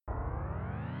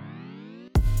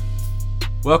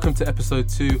Welcome to episode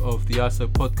 2 of the ISO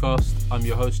podcast. I'm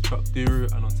your host Chuck Duru,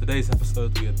 and on today's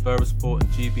episode we had Burrasport and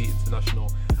GB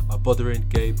international Abodunrin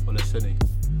Gabe Olaseni.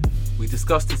 We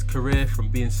discussed his career from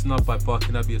being snubbed by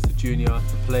Barkinabi as a junior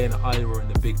to playing at Iowa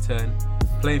in the Big Ten,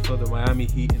 playing for the Miami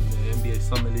Heat in the NBA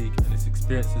Summer League, and his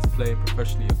experiences playing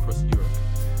professionally across Europe.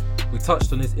 We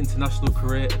touched on his international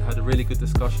career and had a really good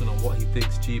discussion on what he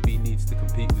thinks GB needs to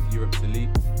compete with Europe's elite.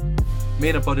 Me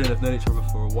and Abodunrin have known each other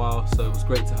for a while, so it was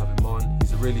great to have him on.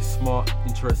 He's a really smart,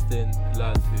 interesting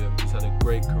lad who's had a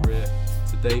great career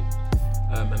to date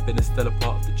and been a stellar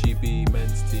part of the GB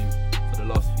men's team for the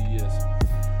last few years.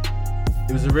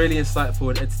 It was a really insightful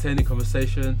and entertaining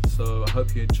conversation, so I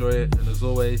hope you enjoy it. And as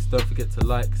always, don't forget to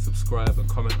like, subscribe and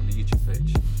comment on the YouTube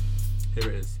page.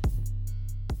 Here it is.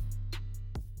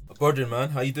 Abodunrin, man,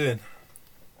 how you doing?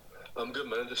 I'm good,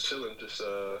 man. Just chilling. Just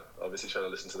obviously trying to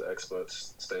listen to the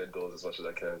experts, stay indoors as much as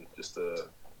I can. Just the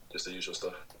usual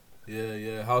stuff.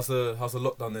 Yeah. How's the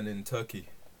lockdown then in Turkey?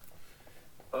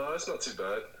 It's not too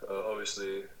bad.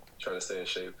 Obviously, trying to stay in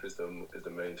shape is the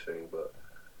main thing. But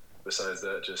besides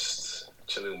that, just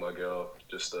chilling with my girl.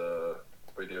 Just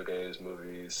video games,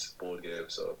 movies, board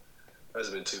games. So it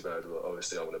hasn't been too bad. But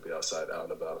obviously, I want to be outside, out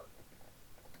and about.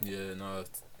 Yeah, no.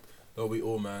 Don't we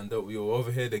all, man? Don't we all?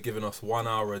 Over here, they're giving us 1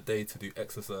 hour a day to do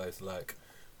exercise,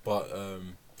 but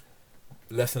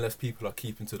less and less people are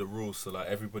keeping to the rules. So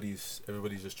everybody's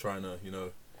just trying to,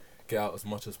 get out as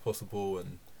much as possible,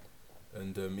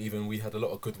 and even we had a lot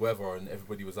of good weather, and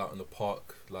everybody was out in the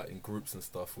park, in groups and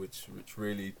stuff, which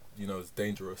really, is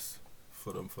dangerous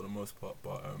for them for the most part.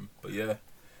 But yeah,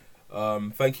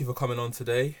 thank you for coming on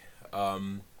today.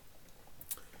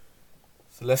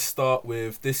 So let's start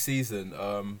with this season.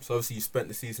 So obviously you spent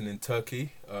the season in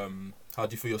Turkey. How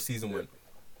do you feel your season went?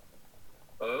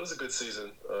 It was a good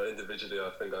season. Individually, I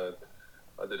think I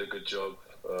did a good job.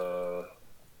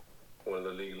 One of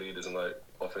the league leaders in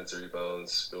offensive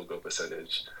rebounds, field goal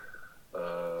percentage,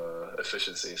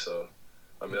 efficiency. So,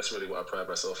 that's really what I pride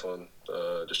myself on.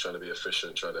 Just trying to be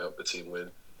efficient, trying to help the team win.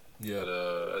 Yeah.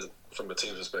 But from a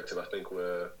team perspective, I think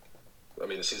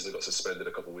the season got suspended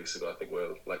a couple of weeks ago. I think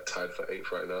we're tied for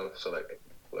 8th right now. So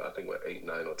I think we're 8,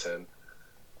 9, or 10.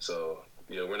 So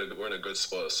we're in a good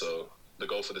spot. So the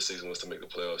goal for the season was to make the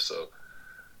playoffs. So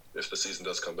if the season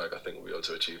does come back, I think we'll be able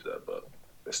to achieve that. But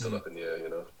it's still up in the air,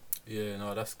 Yeah,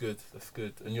 no, that's good.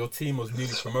 And your team was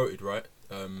newly promoted, right?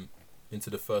 Into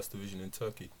the first division in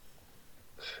Turkey.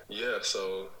 Yeah.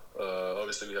 So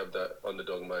obviously we have that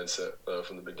underdog mindset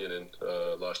from the beginning.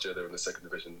 Last year they were in the second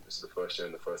division. This is the first year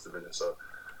in the first division. So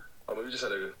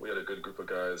we had a good group of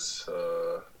guys.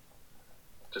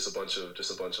 Just a bunch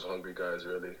of hungry guys,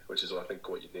 really, which is I think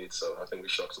what you need. So I think we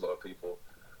shocked a lot of people.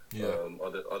 Yeah.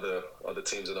 Other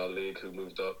teams in our league who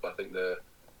moved up, I think they're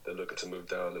looking to move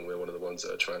down, and we're one of the ones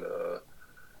that are trying to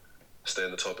stay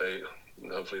in the top 8.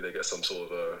 And hopefully they get some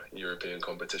sort of European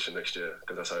competition next year,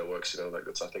 because that's how it works.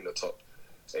 I think the top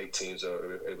 8 teams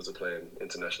are able to play in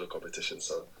international competition.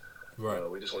 So right.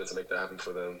 We just wanted to make that happen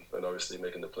for them, and obviously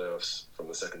making the playoffs from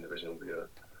the second division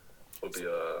would be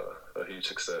a huge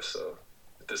success. So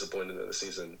disappointing that the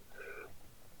season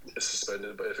is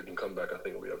suspended, but if it can come back, I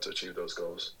think we'll be able to achieve those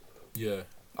goals. Yeah,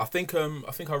 I think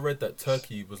I read that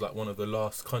Turkey was one of the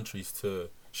last countries to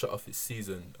shut off its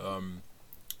season.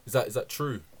 Is that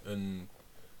true? And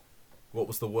what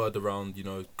was the word around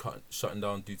shutting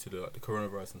down due to the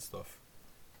coronavirus and stuff?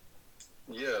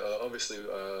 Yeah, obviously,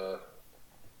 I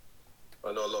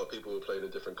know a lot of people who played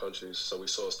in different countries, so we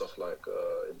saw stuff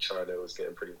in China it was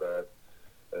getting pretty bad,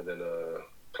 and then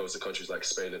close to countries like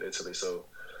Spain and Italy. So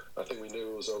I think we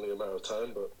knew it was only a matter of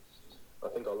time, but I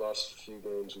think our last few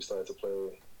games we started to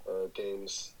play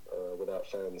games without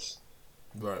fans.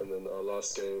 Right. And then our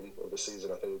last game of the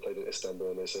season, I think we played in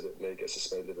Istanbul, and they said it may get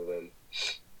suspended, and then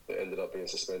it ended up being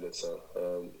suspended. So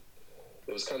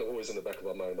it was kind of always in the back of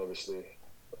our mind, obviously.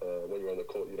 When you're on the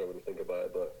court, you don't really think about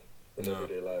it, but in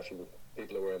everyday life,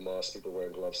 people are wearing masks, people are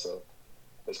wearing gloves, so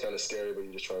it's kind of scary, but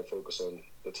you just try and focus on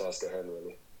the task at hand,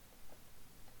 really.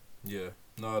 Yeah,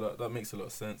 no, that makes a lot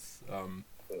of sense. I'm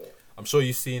sure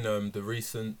you've seen the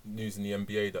recent news in the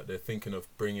NBA that they're thinking of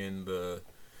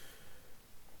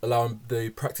allowing the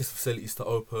practice facilities to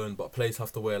open, but players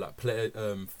have to wear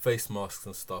face masks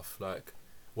and stuff.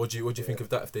 What do you think of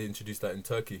that if they introduce that in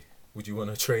Turkey? Would you want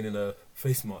to train in a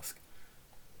face mask?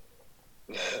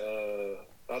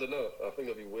 I don't know. I think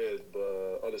it'd be weird,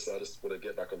 but honestly, I just want to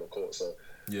get back on the court. So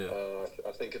yeah,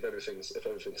 I think if everything's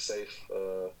safe,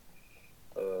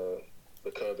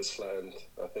 the curve is flattened.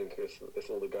 I think if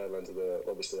all the guidelines are there,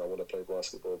 obviously I want to play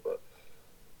basketball, but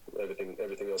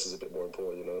everything else is a bit more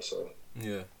important, So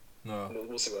yeah. No.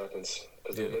 We'll see what happens,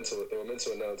 because Yeah. they were meant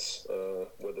to announce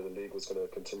whether the league was going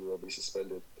to continue or be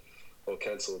suspended or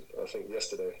cancelled. I think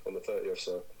yesterday on the 30th.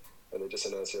 So, and they just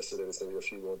announced yesterday there's going to be a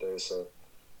few more days. So,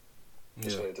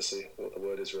 just waiting to see what the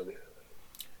word is really.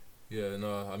 Yeah,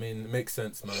 no, I mean, it makes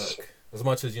sense, man. Like, as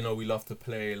much as, you know, we love to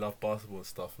play, love basketball and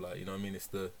stuff, like, you know what I mean, it's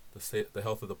the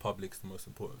health of the public's the most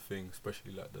important thing,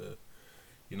 especially, like, the,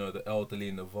 you know, the elderly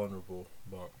and the vulnerable.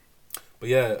 But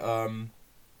yeah,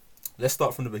 let's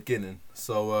start from the beginning.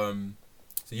 So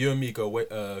you and me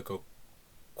go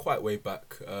quite way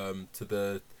back, to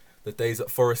the days at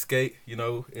Forest Gate, you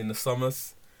know, in the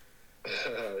summers.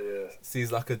 Yeah.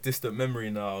 Seems like a distant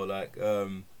memory now, like,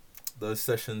 those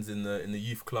sessions in the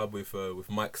youth club with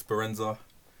Mike Speranza.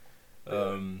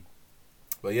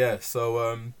 But yeah,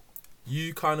 so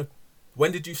you kind of,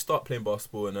 when did you start playing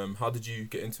basketball, and how did you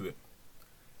get into it?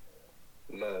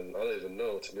 Man, I don't even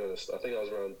know, to be honest. I think I was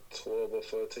around 12 or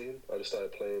 13. I just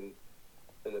started playing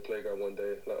in the playground one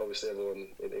day. Like, obviously everyone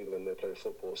in England, they play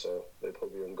football, so they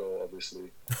put me on goal,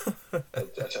 obviously. I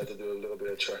tried to do a little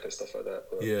bit of track and stuff like that.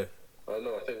 But Yeah. I don't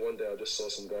know, I think one day I just saw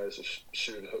some guys just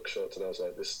shooting hook shots, and I was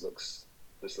like, this looks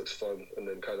fun. And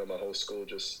then kind of my whole school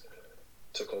just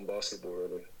took on basketball,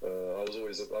 really. I was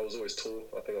always tall.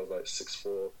 I think I was like 6'4"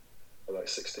 or like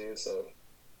 16, so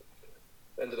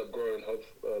ended up growing.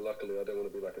 Luckily, I didn't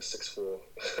want to be like a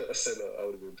 6'4" center. I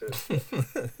would have been pissed.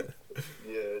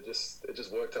 Yeah, it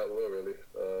just worked out well, really.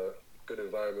 Good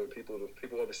environment. People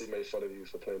obviously made fun of you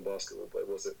for playing basketball, but it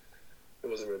wasn't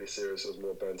really serious. It was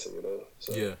more banter, you know.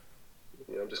 So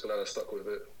Yeah, I'm just glad I stuck with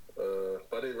it.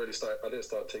 But I didn't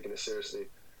start taking it seriously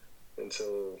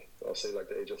until I'll say like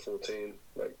the age of 14.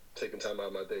 Like taking time out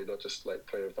of my day, not just like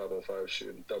playing 5-on-5,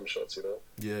 shooting dumb shots, you know.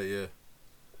 yeah.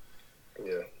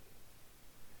 Yeah.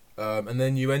 And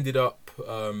then you ended up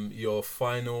your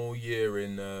final year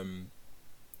in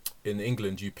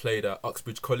England. You played at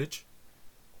Uxbridge College.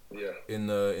 Yeah. In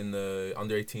the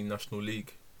under-18 National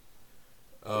League.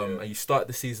 Yeah. And you started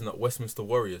the season at Westminster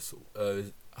Warriors.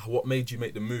 What made you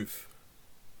make the move?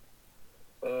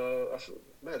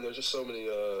 Man, there's just so many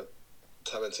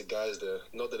talented guys there.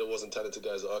 Not that there wasn't talented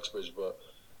guys at Uxbridge, but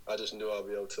I just knew I'd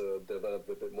be able to develop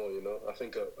a bit more, you know. I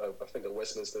think at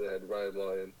Westminster they had Ryan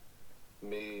Martin,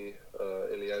 me,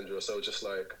 Iliandro, so just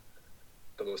like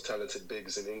the most talented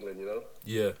bigs in England, you know.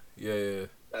 Yeah.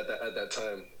 At that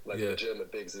time, like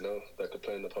legitimate bigs, you know, that could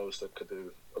play in the post, that could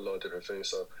do a lot of different things.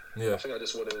 So I think I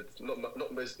just wanted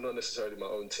not necessarily my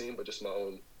own team, but just my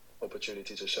own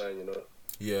opportunity to shine, you know.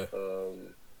 Yeah.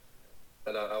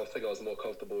 And I think I was more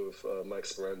comfortable with Mike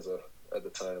Speranza at the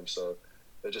time, so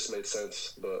it just made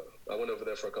sense. But I went over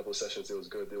there for a couple of sessions. It was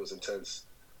good. It was intense.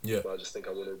 Yeah. But I just think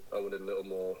I wanted a little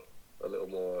more,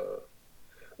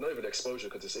 not even exposure,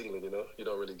 because it's England, you know. You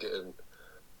don't really get in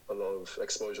a lot of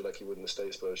exposure like you would in the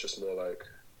States, but it's just more like,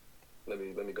 let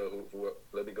me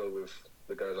go with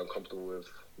the guys I'm comfortable with,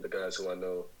 the guys who I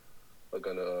know are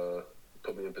gonna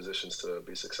put me in positions to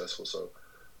be successful. So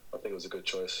I think it was a good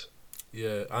choice.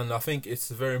 Yeah, and I think it's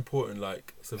a very important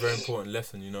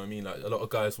lesson, you know what I mean? Like, a lot of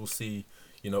guys will see,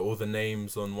 you know, all the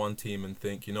names on one team and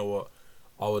think, you know what,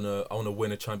 I wanna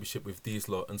win a championship with these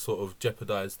lot, and sort of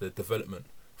jeopardize their development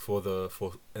for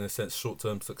in a sense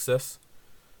short-term success.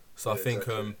 So I think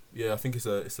exactly. I think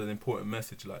it's an important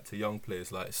message, like, to young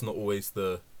players. Like, it's not always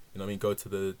the, you know what I mean, go to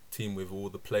the team with all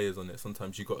the players on it.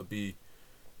 Sometimes you got to be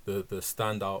the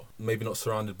standout, maybe not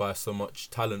surrounded by so much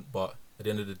talent, but at the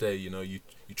end of the day, you know, you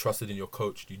trusted in your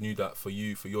coach. You knew that for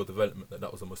your development,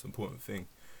 that was the most important thing.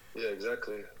 Yeah,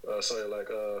 exactly. I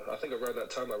think around that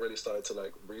time I really started to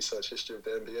like research history of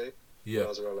the NBA. Yeah. When I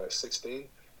was around like 16,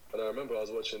 and I remember I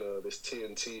was watching this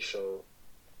TNT show,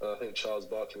 and I think Charles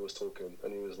Barkley was talking,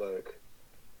 and he was like,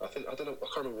 I can't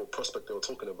remember what prospect they were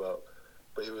talking about,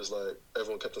 but he was like,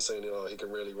 everyone kept on saying, oh, he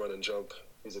can really run and jump.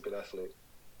 He's a good athlete.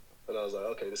 And I was like,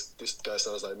 okay, this guy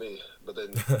sounds like me. But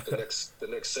then the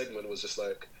next segment was just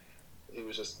like, he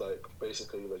was just like,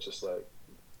 basically like just like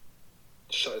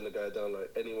shutting the guy down, like,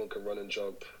 anyone can run and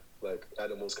jump, like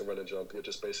animals can run and jump, you're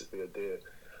just basically a deer.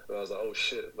 And I was like, oh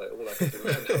shit, like all I could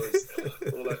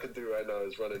do right now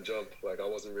is run and jump. Like, I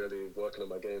wasn't really working on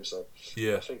my game. So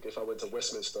yeah. I think if I went to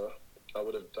Westminster, I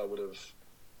would have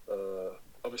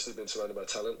obviously been surrounded by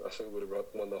talent. I think we would have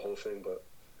won the whole thing, but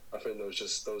I think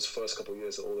those first couple of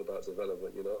years are all about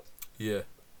development, you know? Yeah.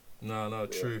 No,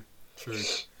 true.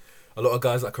 A lot of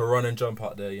guys that can run and jump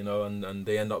out there, you know, and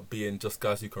they end up being just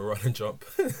guys who can run and jump.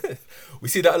 We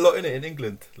see that a lot in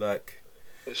England, like.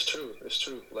 It's true.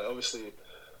 Like, obviously,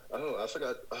 I don't know,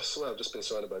 I swear I've just been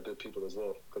surrounded by good people as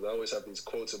well, because I always have these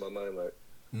quotes in my mind, like,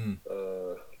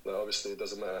 Like, obviously, it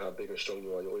doesn't matter how big and strong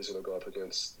you are, you're always going to go up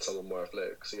against someone more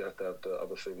athletic. So you have to have the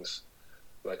other things.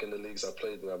 Like in the leagues I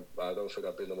played in, I don't think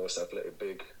I've been the most athletic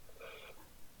big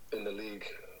in the league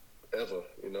ever,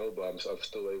 but I'm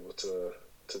still able to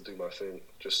do my thing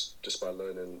just by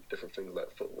learning different things like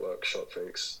footwork, shot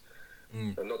fakes,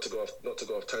 and not to go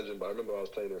off tangent. But I remember I was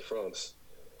playing in France,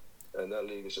 and that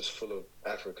league is just full of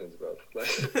Africans, bro. Like,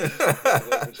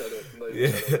 not even trying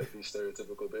to be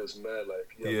stereotypical, but it was mad.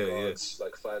 Like, you have guards,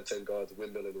 like 5'10" guards,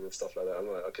 windmilling and stuff like that. I'm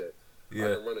like, okay,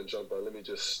 I can run and jump, but let me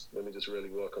just really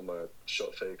work on my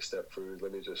shot fake, step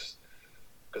throughs.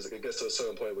 Because it gets to a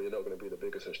certain point where you're not going to be the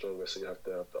biggest and strongest, so you have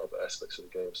to have the other aspects of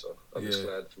the game. So I'm just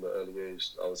glad from an early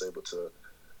age I was able to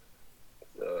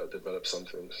develop some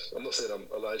things. I'm not saying I'm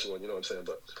Elijah one, you know what I'm saying,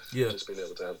 but just being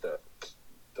able to have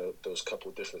those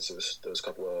couple differences, those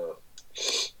couple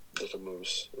different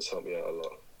moves has helped me out a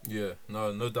lot. Yeah,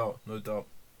 no doubt.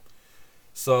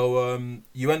 So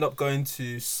you end up going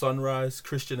to Sunrise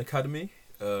Christian Academy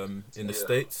in the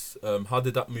States. How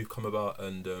did that move come about,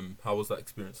 and how was that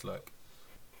experience like?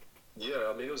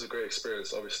 Yeah, I mean, it was a great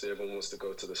experience. Obviously, everyone wants to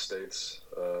go to the States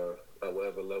at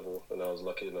whatever level, and I was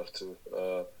lucky enough to.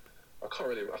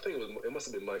 I think it must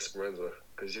have been Mike Speranza,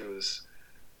 because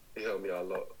he helped me out a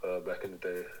lot back in the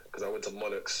day. Because I went to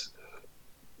Monarchs,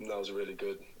 and that was really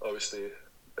good. Obviously,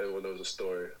 everyone knows the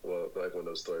story. Well, not everyone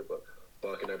knows the story, but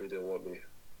Bark and Abby didn't want me.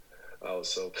 I was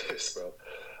so pissed, bro.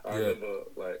 I remember,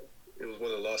 like, it was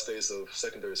one of the last days of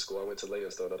secondary school. I went to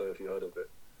Leytonstone. I don't know if you heard of it.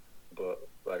 But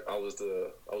like I was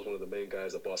one of the main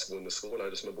guys at basketball in the school, and I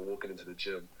just remember walking into the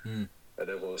gym, and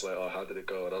everyone was like, "Oh, how did it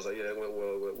go?" And I was like, "Yeah, it went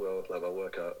well." Like my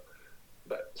workout.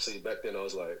 Back then I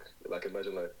was like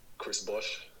imagine like Chris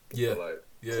Bosh, but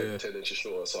 10 inches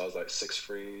shorter. So I was like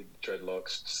 6'3",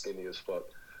 dreadlocks, skinny as fuck.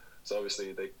 So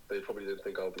obviously they probably didn't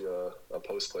think I'll be a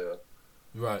post player,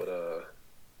 right? But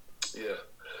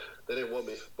they didn't want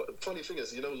me. But the funny thing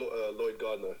is, Lloyd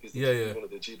Gardner, he's one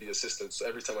of the GB assistants. So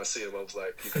every time I see him, I was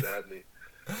like, "You could have had me."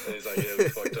 And he's like, "Yeah, we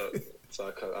fucked up."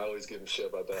 So I always give him shit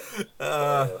about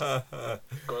that.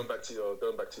 Going back to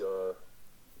your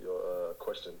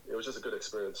question, it was just a good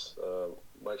experience.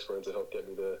 My experience helped get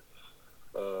me there.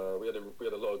 We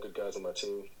had a lot of good guys on my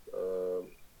team.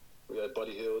 We had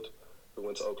Buddy Hield, who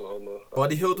went to Oklahoma.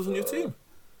 Buddy Hield was on your team?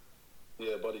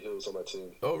 Yeah, Buddy Hield was on my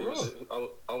team. Oh, right.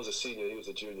 I was a senior, he was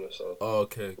a junior, so... Oh,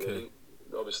 okay.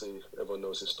 Obviously, everyone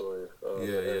knows his story.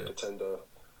 Contender.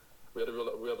 We have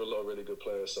a lot of really good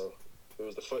players, so... It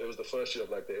was the first year of,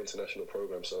 like, the international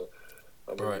program, so...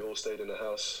 We all stayed in the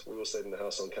house. We all stayed in the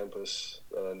house on campus.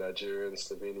 Nigerians,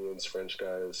 Slovenians, French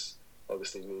guys,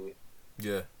 obviously me.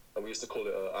 Yeah. And we used to call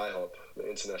it IHOP, the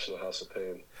International House of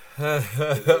Pain.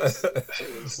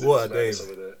 What a name.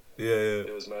 Over there. Yeah.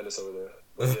 It was madness over there.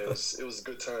 But yeah, it was a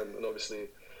good time. And obviously,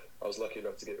 I was lucky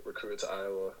enough to get recruited to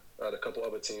Iowa. I had a couple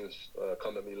other teams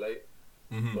come at me late,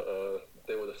 but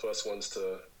they were the first ones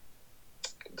to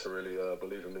really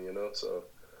believe in me, So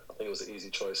I think it was an easy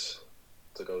choice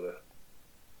to go there.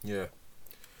 Yeah.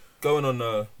 Going on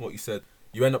what you said,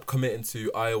 you end up committing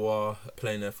to Iowa,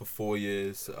 playing there for 4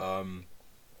 years.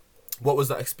 What was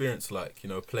that experience like,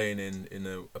 playing in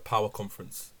a power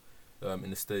conference in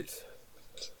the States?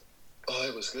 Oh,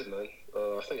 it was good, man.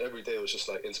 I think every day was just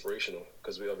like inspirational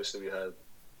because we had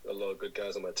a lot of good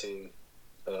guys on my team.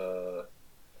 I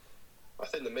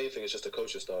think the main thing is just the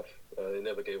coaching staff. They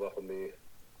never gave up on me.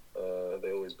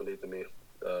 They always believed in me.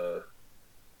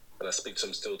 And I speak to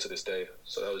them still to this day.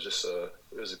 So that was just,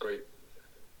 it was a great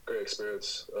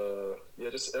experience.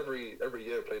 Just every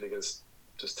year playing against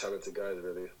just talented guys,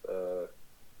 really.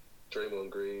 Draymond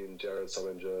Green, Jared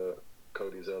Sullinger,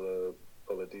 Cody Zeller,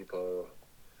 Oladipo.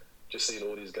 Just seeing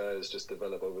all these guys just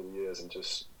develop over the years and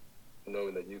just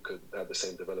knowing that you could have the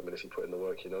same development if you put in the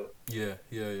work, Yeah.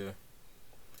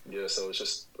 Yeah, so it's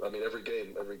just, every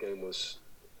game was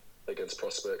against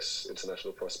prospects,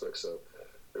 international prospects, so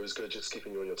it was good just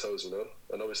keeping you on your toes,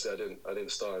 And obviously I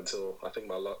didn't start until, I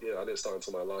didn't start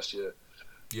until my last year,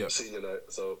 senior night,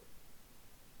 so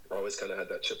I always kind of had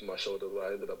that chip on my shoulder, but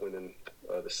I ended up winning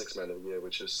the Sixth Man of the Year,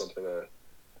 which is something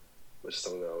that's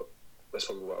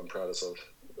probably what I'm proudest of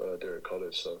during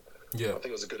college. So I think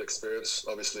it was a good experience.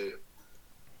 Obviously,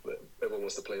 everyone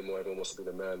wants to play more, everyone wants to be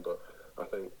the man, but I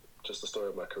think just the story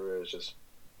of my career is just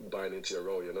buying into your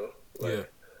role,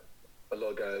 A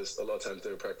lot of times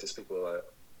during practice, people are like,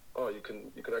 "Oh, you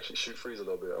can actually shoot threes a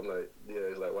little bit." I'm like, "Yeah."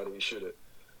 He's like, "Why don't you shoot it?"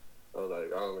 I was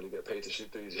like, "I don't really get paid to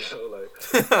shoot threes,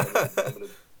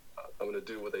 I'm gonna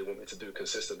do what they want me to do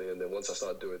consistently, and then once I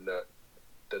start doing that,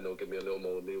 then they'll give me a little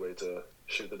more leeway to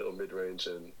shoot the little mid range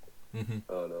and Mm-hmm.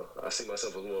 I don't know. I see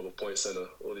myself as more of a point center.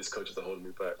 All these coaches are holding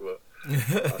me back, but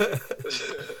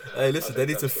Hey, listen, they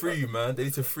need to free you, man. They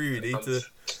need to free you. They need to.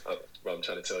 I'm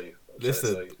trying to tell you.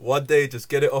 Listen, one day just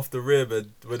get it off the rim,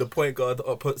 and when the point guard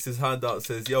puts his hand out and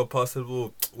says, "Yo, pass the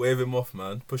ball," wave him off,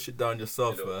 man. Push it down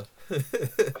yourself, man. I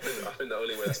think the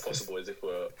only way that's possible is if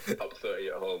we're up 30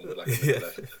 at home with like a minute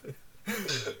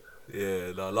left.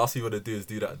 Yeah, no, last thing you want to do is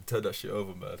do that and turn that shit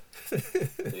over, man.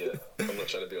 Yeah, I'm not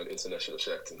trying to be on international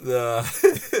Shaq. Nah.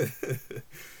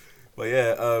 But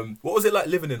yeah, what was it like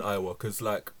living in Iowa? Because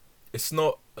like, it's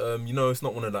not, it's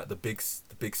not one of like the big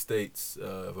states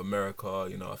of America.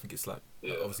 You know, I think it's like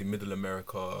obviously Middle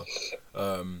America.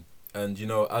 And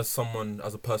as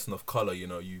a person of color,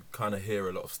 you kind of hear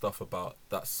a lot of stuff about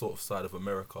that sort of side of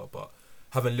America. But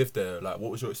having lived there, like,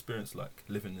 what was your experience like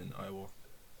living in Iowa?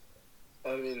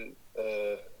 I mean,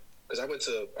 because I went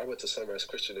to Sunrise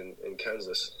Christian in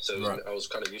Kansas, so I was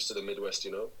kind of used to the Midwest.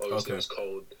 Obviously it was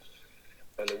cold,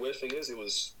 and the weird thing is it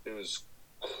was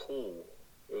cool.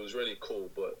 It was really cool,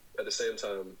 but at the same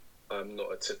time, I'm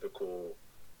not a typical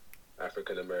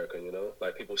African American.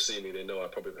 Like people see me, they know I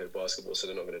probably play basketball, so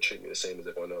they're not going to treat me the same as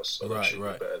everyone else, or they treat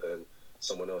me better than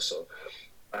someone else. So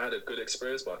I had a good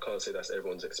experience, but I can't say that's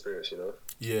everyone's experience.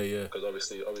 Yeah. Because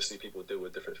obviously people deal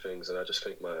with different things, and I just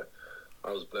think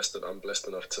I'm blessed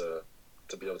enough to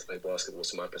be able to play basketball,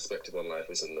 so my perspective on life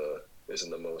isn't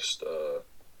the most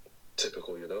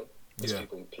typical, Because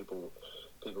people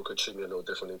could treat me a little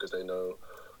differently because they know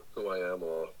who I am,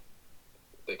 or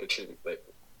they could treat me like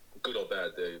good or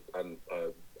bad.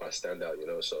 I stand out,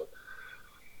 So,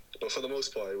 but for the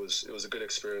most part, it was a good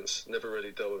experience. Never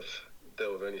really dealt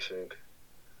with anything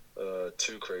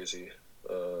too crazy.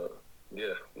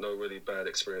 No really bad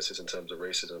experiences in terms of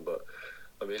racism, but.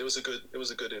 I mean, it was a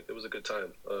good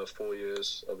time. 4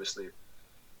 years, obviously.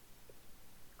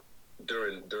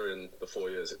 During the 4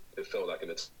 years, it felt like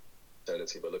an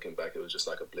eternity, but looking back, it was just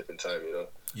like a blip in time,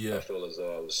 Yeah. I feel as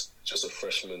though I was just a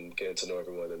freshman getting to know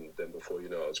everyone, and then before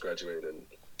I was graduating and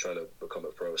trying to become a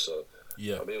pro. So,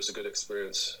 yeah. I mean, it was a good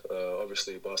experience.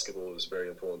 Obviously, basketball was very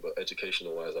important, but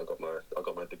educational-wise, I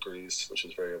got my degrees, which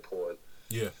was very important.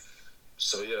 Yeah.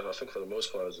 So yeah, I think for the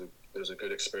most part, it was a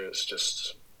good experience.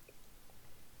 Just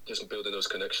building those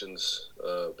connections,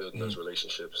 building those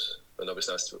relationships, and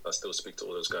obviously I still speak to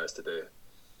all those guys today.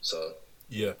 So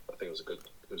yeah, I think it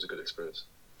was a good experience.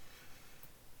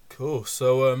 Cool.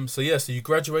 So you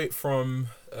graduate from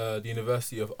the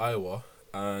University of Iowa,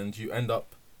 and you end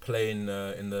up playing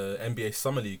in the NBA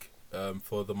Summer League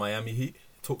for the Miami Heat.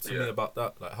 Talk to me about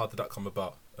that. Like, how did that come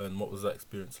about, and what was that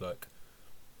experience like?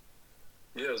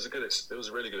 Yeah, it was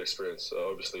a really good experience.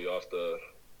 Obviously, after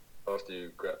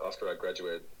I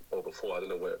graduated, or before, I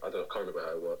can't remember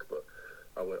how it worked, but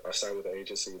I signed with an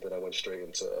agency, then I went straight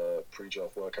into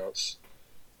pre-draft workouts.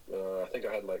 I think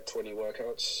I had like 20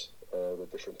 workouts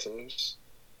with different teams,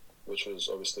 which was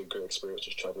obviously a great experience,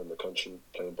 just traveling the country,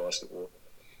 playing basketball.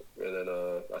 And then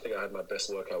I think I had my best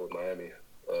workout with Miami,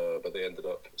 but they ended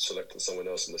up selecting someone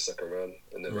else in the second round,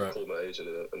 and then they called my agent,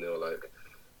 and they were like,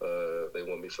 they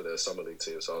want me for their summer league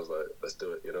team, so I was like, let's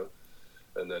do it,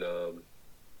 And then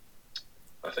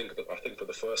I think for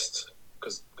the first,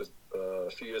 because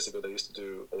a few years ago they used to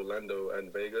do Orlando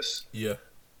and Vegas. Yeah.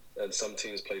 And some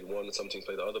teams played one, and some teams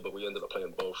played the other, but we ended up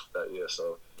playing both that year.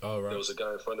 So there was a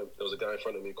guy in front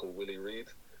of me called Willie Reed.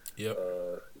 Yeah.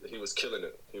 He was killing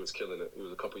it. He was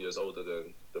a couple years older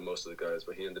than most of the guys,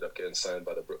 but he ended up getting signed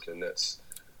by the Brooklyn Nets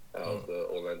out of the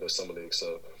Orlando Summer League.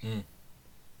 So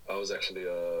I was actually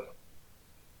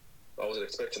I wasn't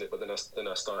expecting it, but then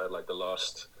I started like the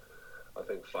last, I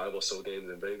think, 5 or so games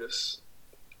in Vegas.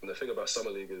 And the thing about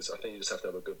Summer League is I think you just have to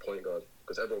have a good point guard,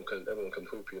 because everyone can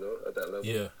hoop, at that level.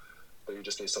 Yeah. But you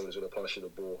just need someone who's going to pass you the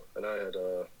ball. And I had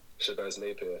Shabazz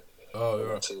Napier on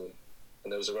my team.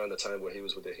 And it was around the time where he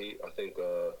was with the Heat. I think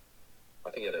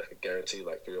he had a guarantee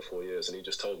like 3 or 4 years, and he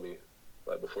just told me,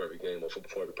 like, before every game or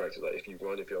before every practice, like, if you're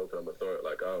open, I'm going to throw it.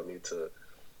 Like, I don't need to,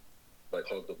 like,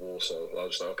 hog the ball. So I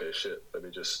was just like, okay, shit, let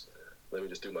me just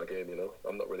do my game,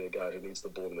 I'm not really a guy who needs the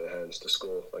ball in their hands to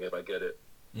score. Like, if I get it,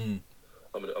 I'm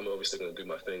obviously going to do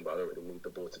my thing, but I don't really need the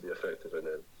ball to be effective. And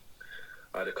then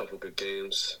I had a couple of good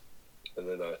games, and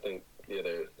then I think,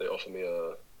 they offered me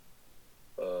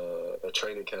a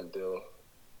training camp deal,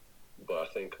 but I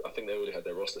think they already had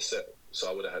their roster set, so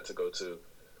I would have had to go to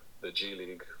the G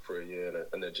League for a year,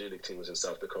 and the G League team was in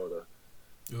South Dakota.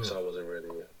 Ooh. So I wasn't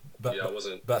really... I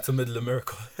wasn't... Back to Middle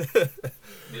America.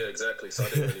 Yeah, exactly. So I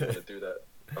didn't really want to do that.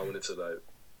 I wanted to, like,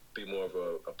 be more of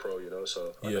a pro,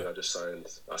 So I think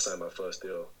I signed my first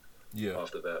deal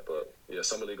after that. But, yeah,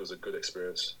 Summer League was a good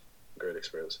experience. Great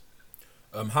experience.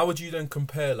 How would you then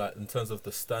compare, like, in terms of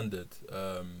the standard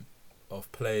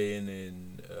of playing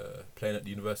at the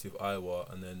University of Iowa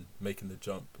and then making the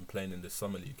jump and playing in the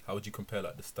summer league? How would you compare,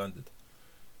 like, the standard?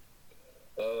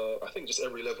 I think just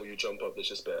every level you jump up, there's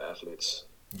just better athletes.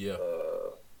 Yeah.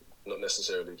 Not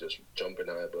necessarily just jumping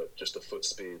high, but just the foot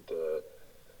speed, the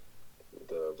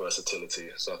versatility.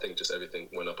 So I think just everything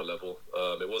went up a level.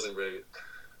 It wasn't really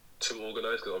too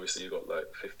organized because obviously you got like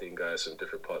 15 guys from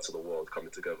different parts of the world coming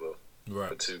together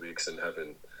for 2 weeks and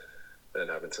having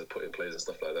to put in plays and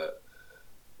stuff like that.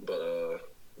 But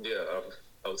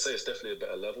I would say it's definitely a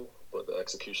better level, but the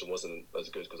execution wasn't as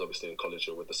good because obviously in college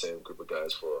you're with the same group of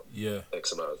guys for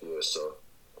X amount of years. So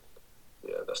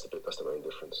yeah, that's the main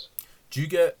difference. Do you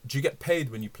get paid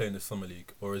when you play in the summer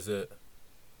league, or is it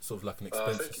sort of like an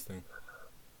expenses thing?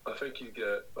 I think you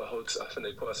get a hotel. I think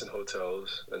they put us in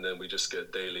hotels, and then we just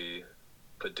get daily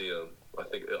per diem.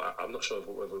 I'm not sure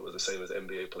whether it was the same as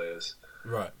NBA players.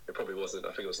 Right. It probably wasn't. I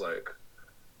think it was like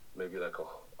maybe like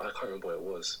I can't remember what it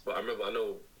was, but I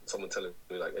know someone telling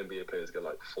me like NBA players get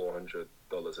like $400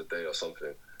 a day or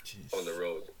something. Jeez. On the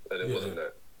road, and it wasn't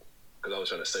that. Because I was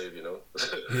trying to save, you know.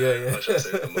 Yeah. I was trying to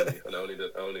save the money, and I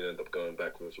only ended up going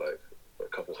back with like a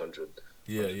couple $100.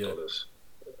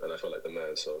 And I felt like the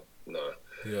man. So nah.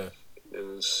 Yeah. It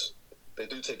was. They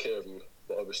do take care of you,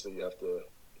 but obviously you have to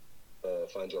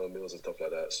find your own meals and stuff like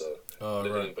that. So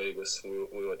living in Vegas, we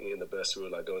weren't eating the best. We were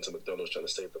like going to McDonald's trying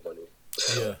to save the money.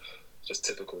 Yeah. Just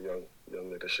typical young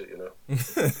nigga shit, you know.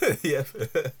 Yeah.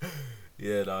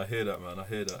 Yeah. No, I hear that, man. I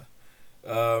hear that.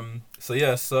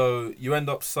 So you end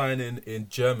up signing in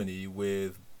Germany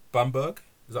with Bamberg,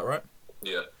 is that right?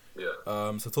 Yeah.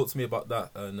 So talk to me about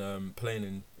that and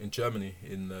playing in Germany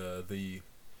in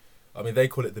they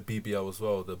call it the BBL as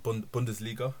well, the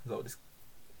Bundesliga, is that what this?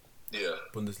 Yeah.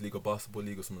 Bundesliga Basketball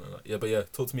League or something like that. Yeah, but yeah,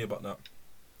 talk to me about that.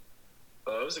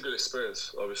 It was a good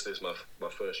experience. Obviously, it's my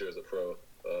first year as a pro.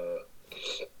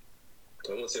 I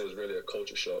wouldn't say it was really a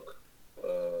culture shock,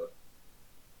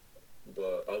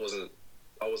 but I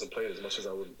wasn't playing as much as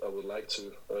I would like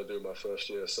to during my first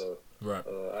year. So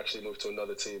I actually moved to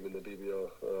another team in the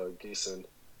BBL, Gießen,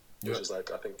 which was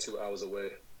like I think 2 hours away.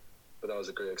 But that was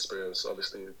a great experience.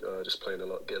 Obviously, just playing a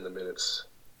lot, getting the minutes,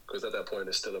 because at that point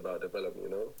it's still about development, you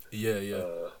know. Yeah.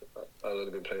 I've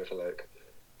only been playing for like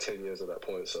 10 years at that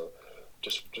point, so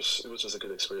just it was just a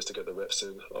good experience to get the reps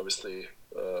in. Obviously,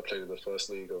 playing in the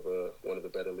first league of one of the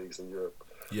better leagues in Europe.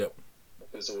 Yep.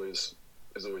 It's always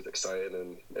exciting,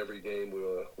 and every game we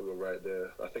were right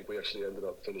there. I think we actually ended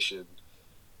up finishing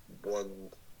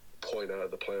 1 point out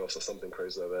of the playoffs or something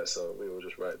crazy like that. So we were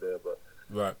just right there. But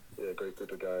yeah, great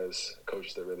group of guys,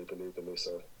 coaches that really believed in me.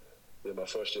 So yeah, my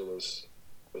first year was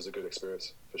a good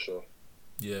experience for sure.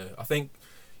 Yeah, I think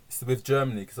it's with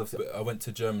Germany because I went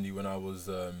to Germany when I was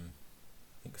I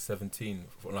think 17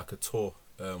 for like a tour.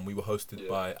 We were hosted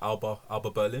by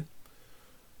Alba Berlin.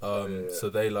 So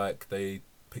they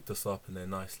picked us up in their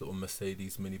nice little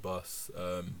Mercedes minibus.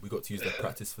 We got to use their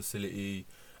practice facility,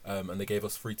 and they gave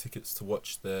us free tickets to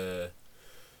watch their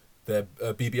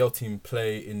BBL team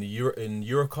play in the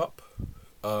Euro Cup.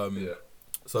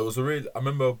 So it was I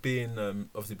remember being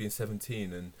obviously being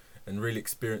 17 and really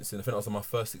experiencing. I think that was my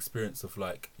first experience of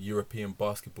like European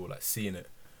basketball, like seeing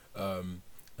it.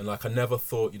 And like I never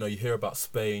thought, you hear about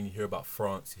Spain, you hear about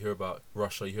France, you hear about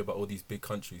Russia, you hear about all these big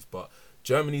countries, but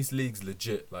Germany's league's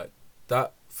legit. Like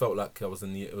that felt like I was at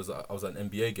an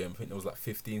NBA game. I think there was like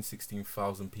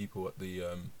 16,000 people at the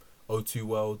O2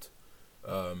 World.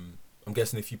 I'm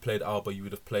guessing if you played Alba, you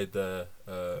would have played there.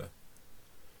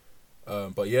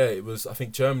 But yeah, it was. I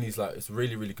think Germany's like it's a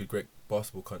really, really good, great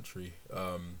basketball country,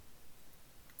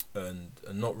 and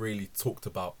not really talked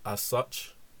about as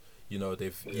such.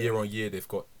 They've year on year they've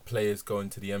got players going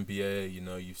to the NBA.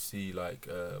 You see like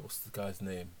what's the guy's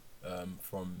name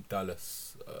from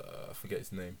Dallas? I forget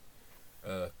his name.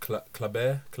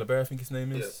 Kleber, I think his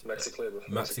name is. Yeah,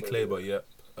 Maxi Kleber. Yeah.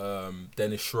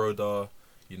 Dennis Schroeder.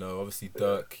 Obviously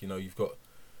Dirk.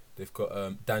 They've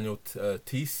got Daniel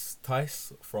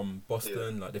Tice from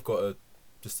Boston. Like they've got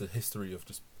just a history of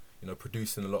just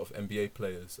producing a lot of NBA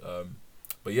players.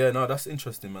 But yeah, no, that's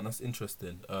interesting, man. That's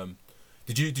interesting.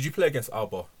 Did you play against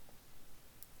Alba?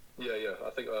 Yeah. I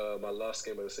think my last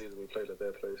game of the season we played at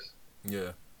their place.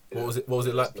 Yeah. What was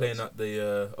it like playing at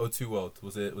the O2 World?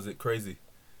 Was it crazy?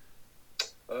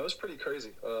 It was pretty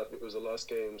crazy. It was the last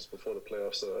games before the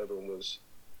playoffs, so everyone was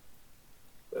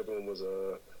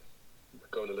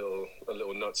going a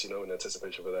little nuts, in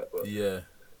anticipation for that. But yeah,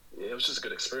 it was just a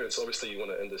good experience. Obviously, you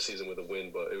want to end the season with a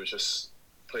win, but it was just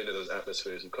playing in those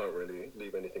atmospheres. You can't really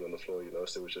leave anything on the floor,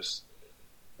 So it was just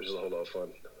a whole lot of fun.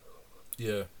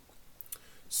 Yeah.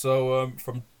 So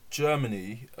from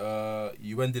Germany,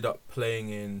 you ended up playing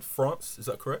in France. Is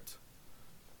that correct?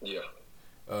 Yeah.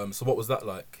 So what was that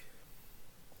like?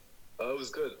 It was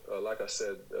good. Like I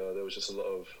said, there was just a lot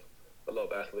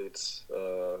of athletes,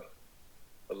 a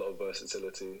lot of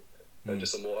versatility, and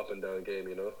just a more up and down game.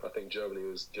 You know, I think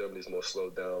Germany's more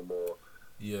slowed down, more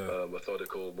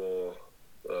methodical, more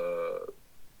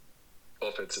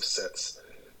offensive sets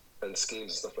and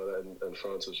schemes and stuff like that. And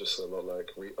France was just a lot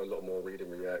more read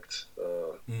and react.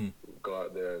 Go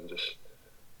out there and just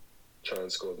try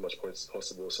and score as much points as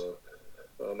possible. So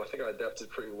I think I adapted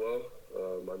pretty well.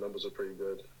 My numbers were pretty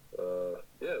good.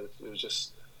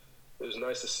 It was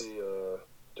nice to see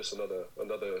just another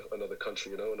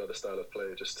country, you know, another style of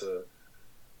play, just to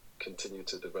continue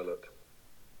to develop.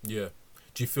 Yeah.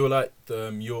 Do you feel like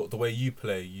the way you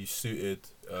play, you suited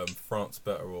France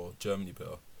better or Germany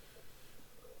better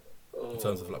in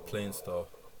terms of like playing style?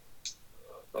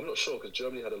 I'm not sure, because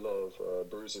Germany had a lot of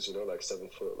bruises, you know, like 7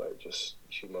 foot, like just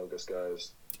humongous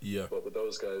guys. Yeah. But with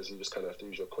those guys, you just kind of have to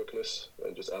use your quickness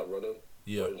and just outrun them.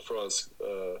 Yeah. But in France,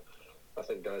 I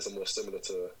think guys are more similar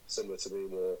to me,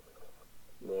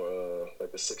 more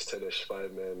like the 6'10"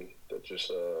 5 men that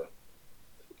just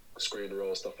screen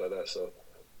roll, stuff like that. So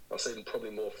I'll say probably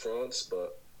more France,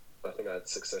 but I think I had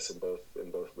success in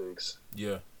both leagues.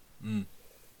 Yeah.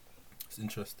 It's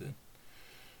interesting.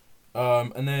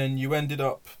 And then you ended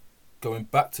up going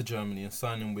back to Germany and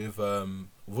signing with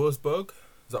Wolfsburg.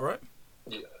 Is that right?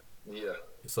 Yeah.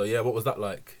 So yeah, what was that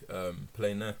like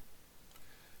playing there?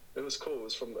 It was cool. It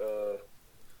was from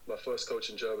my first coach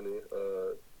in Germany.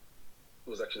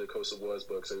 Was actually the coach of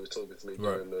Wolfsburg, so he was talking to me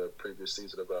during the previous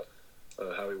season about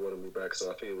how he wanted me back.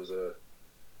 So I think it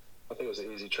was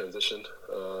an easy transition.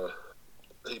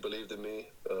 He believed in me,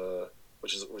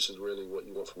 which is really what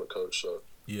you want from a coach. So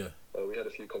yeah, we had a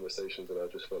few conversations, and I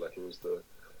just felt like it was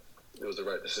the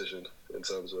right decision in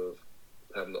terms of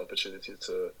having the opportunity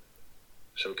to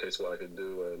showcase what I can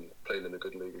do and playing in a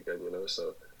good league again. You know,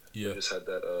 so we just had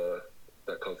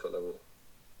that comfort level.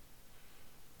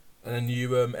 And then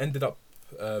you ended up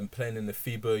playing in the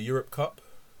FIBA Europe Cup.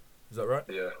 Is that right?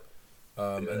 Yeah.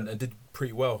 And did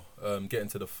pretty well getting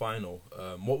to the final.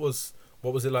 What was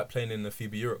it like playing in the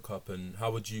FIBA Europe Cup, and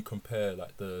how would you compare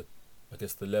like the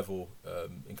level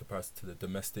in comparison to the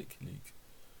domestic league?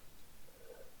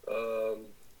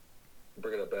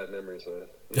 Bringing up bad memories, man.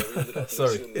 Yeah, we ended up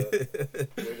Sorry.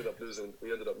 We ended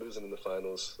up losing in the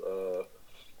finals.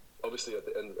 Obviously, at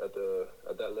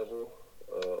that level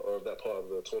or that part of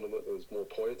the tournament, it was more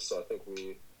points. So I think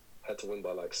we had to win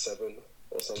by like 7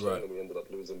 or something, and we ended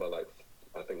up losing by like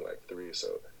 3.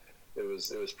 So it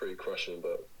was pretty crushing,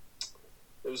 but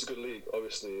it was a good league.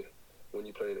 Obviously, when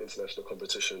you play in international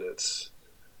competition, it's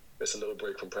a little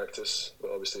break from practice,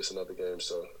 but obviously it's another game,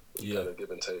 so you kind of give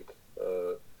and take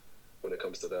when it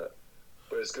comes to that.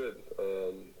 But it's good.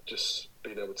 Just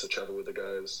being able to travel with the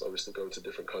guys, obviously going to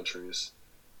different countries,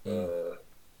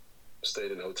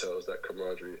 staying in hotels, that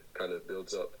camaraderie kind of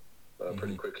builds up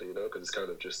pretty quickly, you know, because it's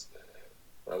kind of just,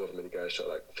 however many guys shot,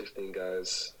 like 15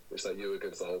 guys. It's like you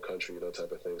against the whole country, you know,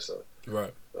 type of thing. So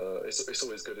it's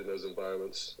always good in those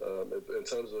environments. In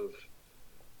terms of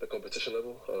the competition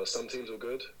level, some teams were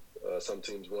good, some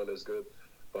teams weren't as good.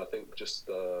 But I think just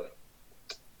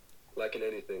like in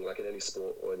anything, like in any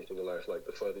sport or anything in life, like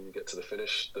the further you get to the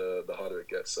finish, the harder it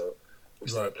gets. So we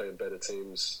started playing better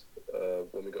teams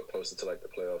when we got closer to like the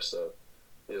playoffs. So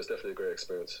yeah, it was definitely a great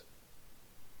experience.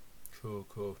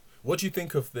 Cool. What do you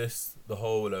think of the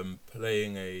whole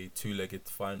playing a 2-legged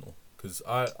final? Because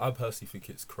I personally think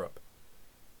it's crap.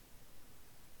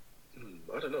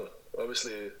 I don't know.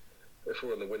 Obviously, if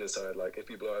we're on the winning side, like if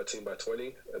you blow out a team by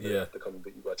 20 and they have to come and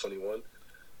beat you by 21,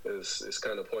 it's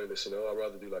kind of pointless, you know. I'd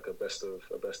rather do like a best of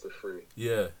 3.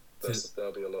 Yeah,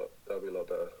 that'll be a lot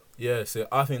better. Yeah, so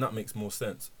I think that makes more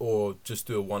sense. Or just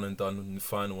do a one and done in the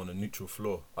final on a neutral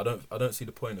floor. I don't see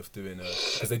the point of doing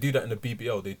because they do that in the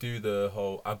BBL. They do the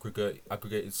whole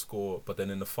aggregated score, but then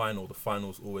in the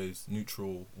final's always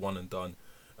neutral, one and done.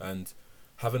 And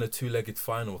having a 2-legged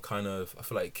final I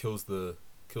feel like it kills the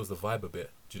vibe a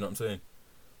bit. Do you know what I'm saying?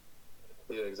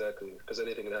 Yeah, exactly. Because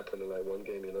anything can happen in like one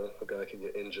game, you know. A guy can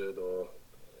get injured, or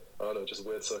I don't know, just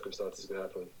weird circumstances can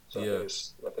happen. So I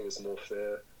think it's more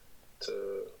fair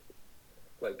to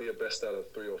like be a best out of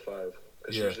 3 or 5.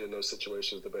 Because usually in those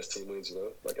situations, the best team wins, you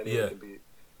know. Like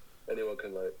anyone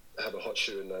can like have a hot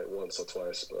shooting night once or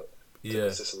twice, but to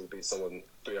consistently beat someone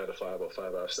 3 out of 5 or 5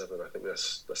 out of 7, I think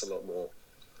that's a lot more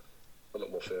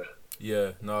fair.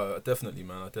 Yeah, no, definitely,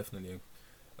 man.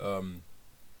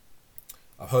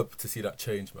 I hope to see that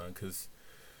change, man, because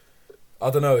I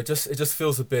don't know. It just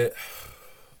feels a bit.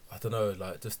 I don't know,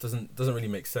 like just doesn't really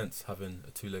make sense having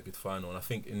a two-legged final. And I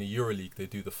think in the EuroLeague they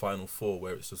do the final four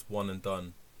where it's just one and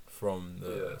done from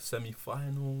the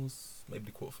semi-finals, maybe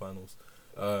the quarterfinals,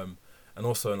 and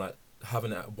also like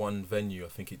having it at one venue. I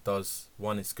think it does.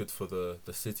 One, it's good for the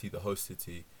city, the host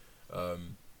city.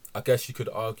 I guess you could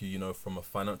argue, you know, from a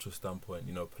financial standpoint,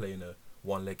 you know, playing a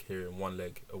one leg here and one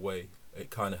leg away, it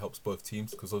kind of helps both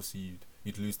teams because obviously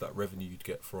you'd lose that revenue you'd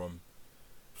get from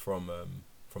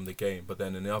the game. But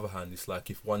then on the other hand, it's like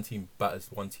if one team batters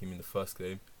one team in the first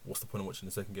game, what's the point of watching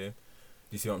the second game?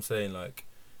 Do you see what I'm saying? Like,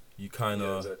 you kind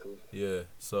of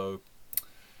So,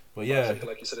 but yeah, I think,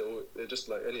 like you said, it just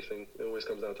like anything, it always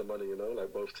comes down to money. You know,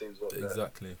 like both teams want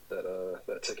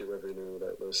that ticket revenue,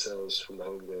 like those sales from the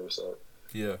home game. So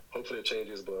yeah, hopefully it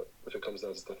changes. But if it comes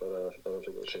down to stuff like that, I don't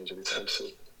think it'll change anytime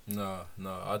soon. No,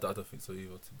 I don't think so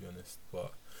either, to be honest.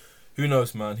 But who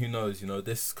knows, man? Who knows? You know,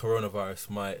 this coronavirus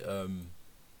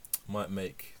might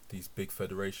make these big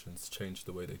federations change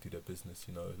the way they do their business.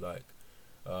 You know, like,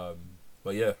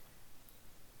 but yeah.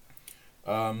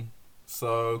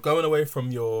 So going away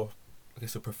from your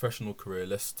professional career,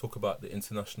 let's talk about your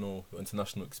international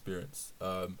experience.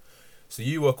 So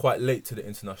you were quite late to the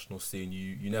international scene.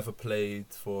 You never played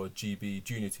for GB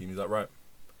junior team, is that right?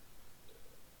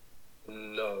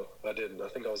 No, I didn't. I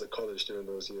think I was at college during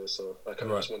those years, so I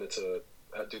kind of just wanted to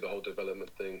do the whole development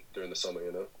thing during the summer,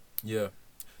 you know? Yeah.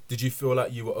 Did you feel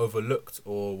like you were overlooked,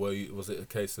 or was it a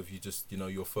case of you just, you know,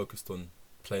 you're focused on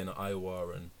playing at Iowa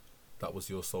and that was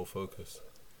your sole focus?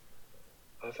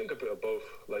 I think a bit of both.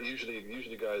 Like usually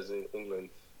guys in England,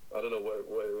 I don't know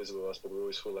what it is with us, but we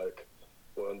always feel like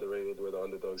we're underrated, we're the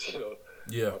underdogs, you know.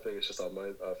 Yeah. I think it's just our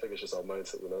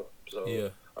mindset, you know. So yeah.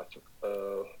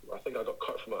 I think I got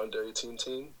cut from an under-18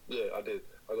 team. Yeah, I did.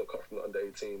 I got cut from the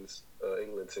under-18s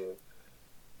England team.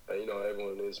 And you know how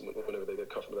everyone is whenever they get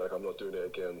cut from like, I'm not doing it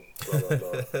again. Blah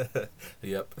blah blah.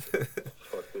 Yep.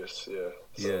 Fuck this. Yeah.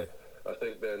 So, yeah. I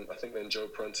think then Joe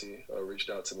Prunty reached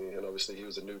out to me, and obviously he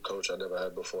was a new coach I never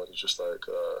had before. And he's just like,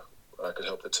 I could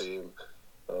help the team.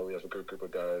 We have a good group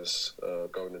of guys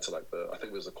going into like I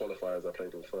think it was the qualifiers I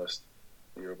played in first,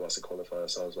 the Eurobasket qualifier.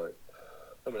 So I was like,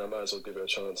 I might as well give it a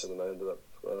chance, and then I ended up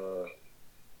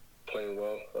playing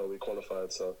well. We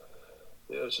qualified, so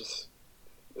yeah, it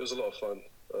was a lot of fun.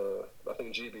 I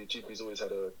think GB's always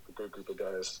had a good group of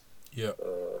guys. Yeah.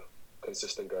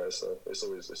 Consistent guys, so it's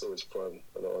always fun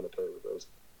and I want to play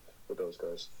with those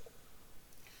guys.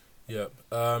 Yeah.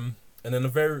 And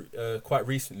then quite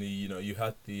recently, you know, you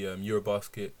had the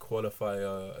Eurobasket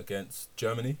qualifier against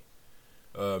Germany.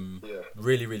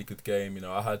 Really, really good game. You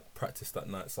know, I had practice that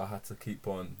night, so I had to keep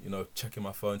on, you know, checking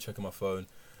my phone.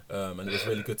 And it was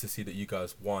really good to see that you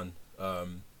guys won.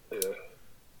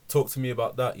 Talk to me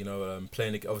about that. You know,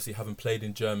 obviously having played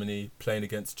in Germany, playing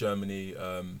against Germany.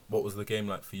 What was the game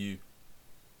like for you?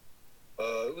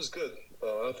 It was good. I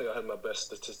don't think I had my best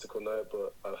statistical night,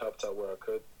 but I helped out where I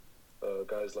could.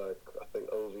 Guys like, I think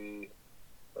Ovi,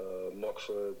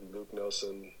 Mockford, Luke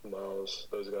Nelson, Miles,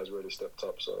 those guys really stepped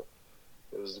up. So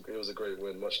it was a great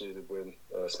win, much needed win,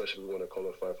 especially if we want to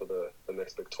qualify for the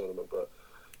next big tournament. But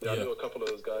I knew a couple of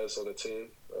those guys on the team,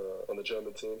 on the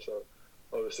German team. So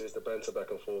obviously it's the banter back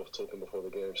and forth, talking before the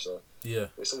game. So yeah,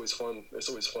 it's always fun. It's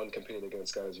always fun competing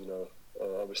against guys, you know.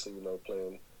 Obviously, you know,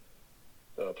 playing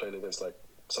against like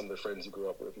some of the friends you grew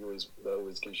up with, that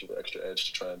always gives you the extra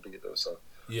edge to try and beat them. So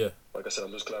yeah, like I said,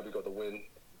 I'm just glad we got the win,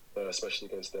 especially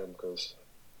against them, because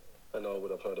I know I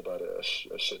would have heard about it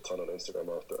a shit ton on Instagram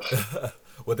after.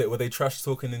 Were they trash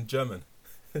talking in German?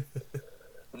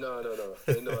 No.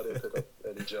 They know I didn't pick up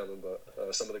any German,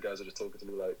 but some of the guys are just talking to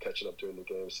me, like catching up during the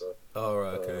game. So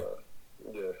okay.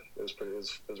 Yeah, it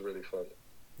was really fun.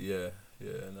 Yeah,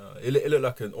 no, it looked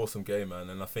like an awesome game, man,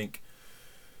 and I think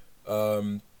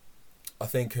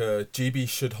GB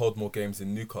should hold more games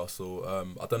in Newcastle.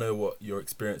 I don't know what your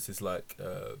experience is like,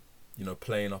 you know,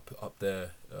 playing up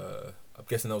there. I'm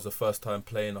guessing that was the first time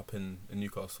playing up in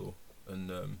Newcastle and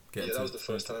getting. Yeah, that was the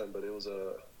first time, but it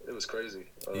was crazy.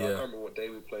 I can't remember what day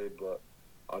we played, but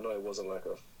I know it wasn't like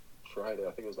a Friday.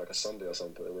 I think it was like a Sunday or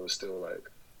something, and it was still like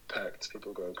packed.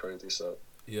 People going crazy. So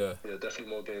yeah, definitely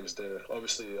more games there.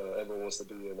 Obviously, everyone wants to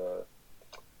be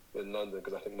in London,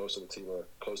 because I think most of the team are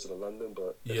closer to London,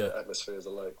 but if the atmospheres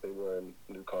are like they were in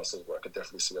Newcastle, where I could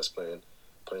definitely see us playing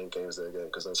games there again,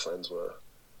 because those fans were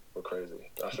crazy.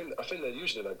 I think they're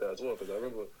usually like that as well, because I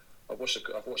remember I've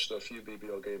watched a few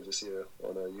BBL games this year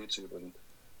on YouTube, and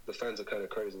the fans are kind of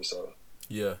crazy. So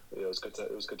yeah, it was good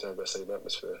to have that same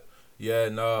atmosphere. Yeah,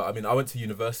 no, I mean, I went to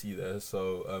university there,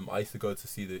 so I used to go to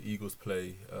see the Eagles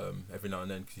play every now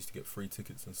and then, because I used to get free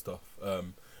tickets and stuff.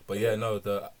 But yeah, no,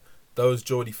 the those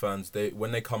Geordie fans,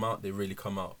 when they come out, they really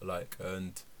come out. Like,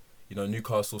 and you know,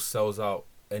 Newcastle sells out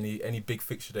any big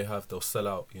fixture they have, they'll sell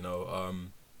out. You know,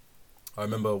 I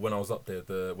remember when I was up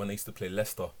there, when they used to play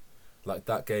Leicester, like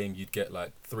that game, you'd get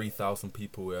like 3,000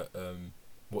 people at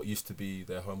what used to be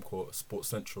their home court, Sports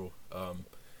Central,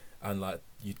 and like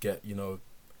you'd get, you know,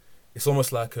 it's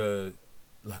almost like a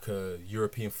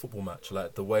European football match,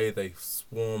 like the way they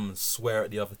swarm and swear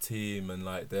at the other team, and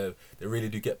like they really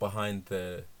do get behind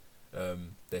their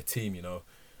team, you know.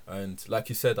 And like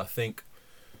you said, I think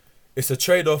it's a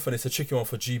trade-off and it's a tricky one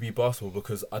for GB basketball,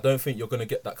 because I don't think you're going to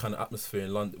get that kind of atmosphere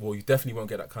in London. Well, you definitely won't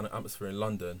get that kind of atmosphere in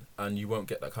London, and you won't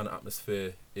get that kind of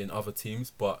atmosphere in other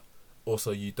teams. But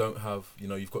also, you don't have, you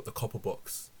know, you've got the Copper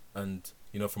Box, and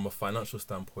you know, from a financial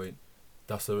standpoint,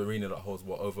 that's an arena that holds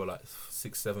over like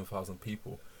 6,000-7,000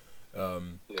 people.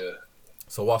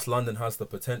 So whilst London has the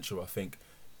potential, I think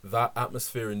that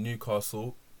atmosphere in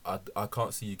Newcastle, I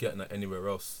can't see you getting that anywhere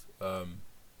else.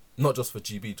 Not just for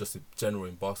GB, just in general,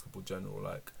 in basketball general.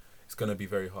 Like, it's going to be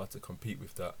very hard to compete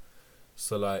with that.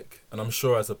 So like, and I'm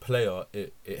sure as a player,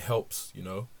 it helps, you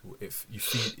know, if you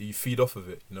feed off of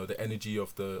it, you know, the energy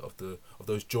of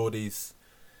those Geordies,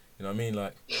 you know what I mean,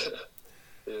 like.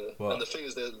 Yeah, but, and the thing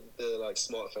is, they're like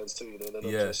smart fans too, you know. They're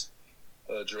not just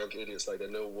drunk idiots. Like, they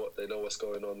know what's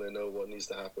going on. They know what needs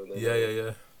to happen. They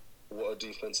know what a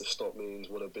defensive stop means,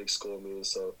 what a big score means.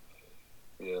 So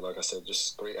yeah, like I said,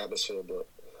 just great atmosphere. But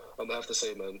I'm gonna have to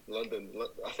say, man, London.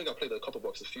 I think I played at Copper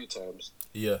Box a few times.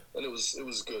 Yeah. And it was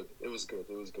good. It was good.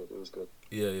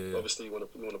 Yeah. Obviously, you want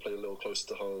to play a little closer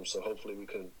to home. So hopefully we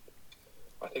can.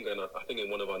 I think in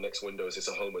one of our next windows it's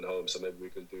a home and home. So maybe we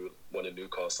can do one in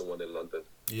Newcastle, one in London.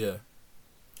 Yeah.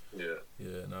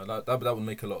 No, that would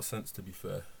make a lot of sense, to be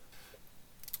fair.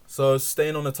 So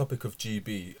staying on the topic of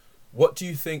GB, what do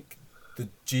you think the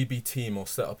GB team or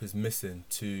setup is missing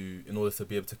in order to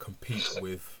be able to compete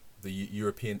with the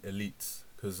European elites?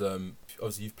 Because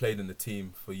obviously you've played in the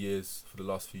team for the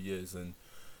last few years, and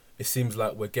it seems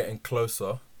like we're getting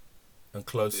closer and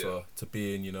closer to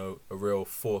being, you know, a real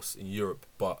force in Europe,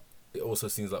 but it also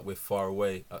seems like we're far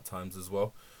away at times as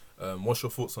well. What's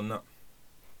your thoughts on that?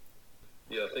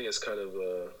 Yeah, I think it's kind of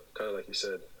like you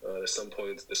said. There's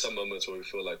some moments where we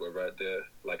feel like we're right there,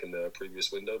 like in the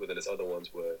previous window, but then there's other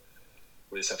ones where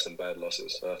we just have some bad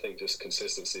losses. I think just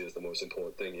consistency is the most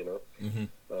important thing, you know.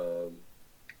 Mm-hmm.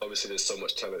 Obviously, there's so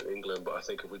much talent in England, but I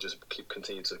think if we just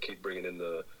continue to keep bringing in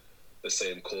the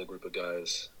same core group of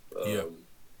guys,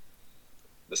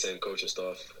 the same coaching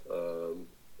staff,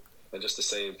 and just the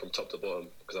same from top to bottom,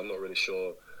 because I'm not really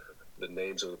sure the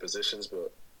names of the positions,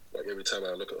 but like every time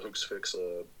I look at Hoops Fix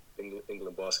or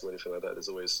England basketball or anything like that, there's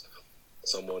always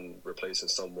someone replacing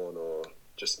someone, or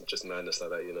just madness like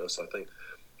that, you know. So I think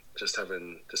just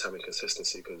having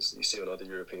consistency, because you see on other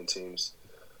European teams,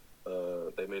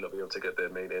 they may not be able to get their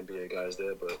main NBA guys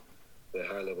there, but their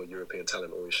high level European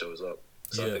talent always shows up.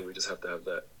 So I think we just have to have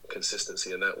that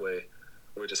consistency, and that way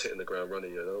we're just hitting the ground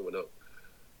running, you know.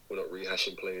 We're not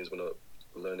rehashing plays, we're not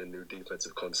learning new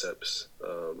defensive concepts.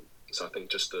 So I think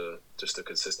just the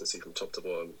consistency from top to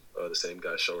bottom, the same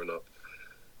guys showing up.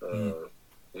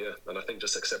 And I think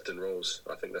just accepting roles.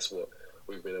 I think that's what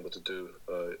we've been able to do.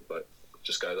 Like,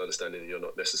 just guys understanding you're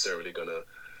not necessarily gonna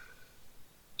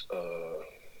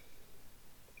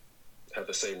have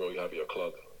the same role you have at your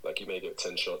club. Like, you may get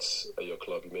 10 shots at your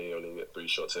club, you may only get 3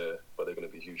 shots here, but they're going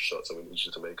to be huge shots, and we need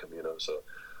you to make them, you know. So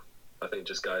I think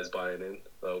just guys buying in,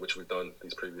 which we've done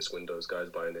these previous windows, guys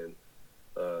buying in,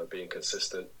 being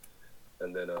consistent,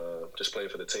 and then just playing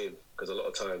for the team. Because a lot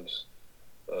of times,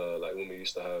 like when we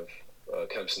used to have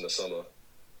camps in the summer,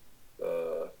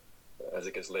 as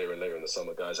it gets later and later in the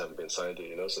summer, guys haven't been signed yet,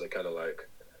 you know. So they're kind of like,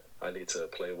 I need to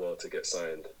play well to get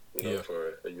signed, you know,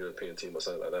 for a European team or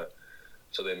something like that.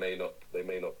 So they may not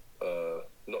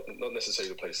not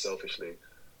necessarily play selfishly,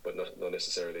 but not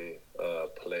necessarily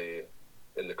play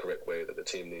in the correct way that the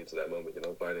team needs at that moment, you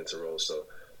know, buying into roles. So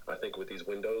I think with these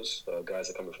windows, guys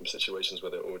are coming from situations where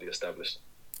they're already established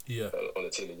on a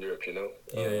team in Europe, you know,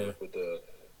 with the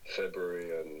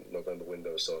February and November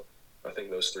windows. So I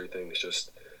think those 3 things,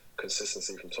 just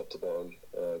consistency from top to bottom,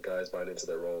 guys buying into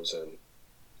their roles, and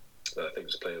I think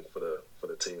just playing for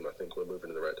the team. I think we're moving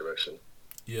in the right direction.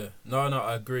 Yeah, no,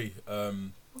 I agree.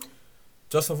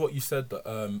 Just of what you said,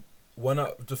 that when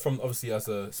just from obviously as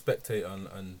a spectator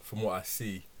and from what I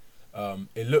see,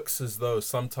 it looks as though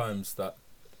sometimes that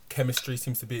chemistry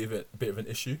seems to be a bit of an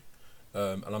issue,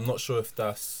 and I'm not sure if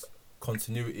that's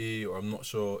continuity, or I'm not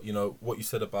sure, you know, what you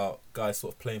said about guys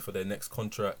sort of playing for their next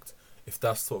contract, if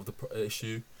that's sort of the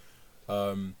issue.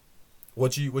 How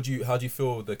do you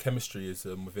feel the chemistry is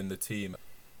within the team?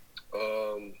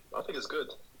 I think it's good.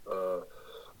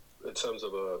 In terms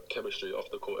of chemistry off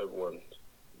the court, everyone,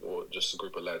 or just a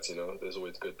group of lads, there's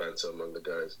always good banter among the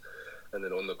guys. And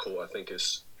then on the court, I think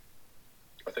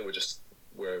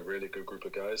we're a really good group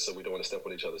of guys, so we don't want to step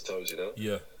on each other's toes,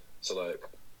 Yeah. So like,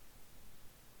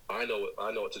 I know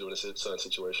what to do in a certain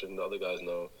situation. The other guys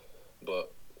know,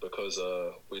 but because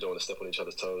we don't want to step on each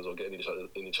other's toes or get in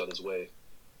each other's way,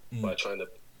 by trying to,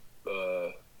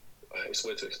 it's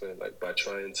weird to explain. Like by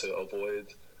trying to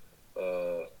avoid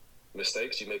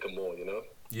mistakes, you make them more.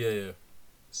 Yeah.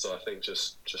 So I think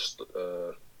just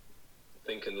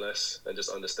thinking less and just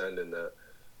understanding that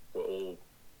we're all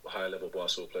high level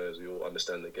basketball players. We all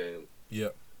understand the game. Yeah.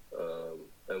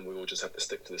 And we all just have to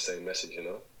stick to the same message,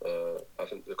 I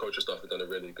think the coaching staff have done a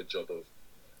really good job of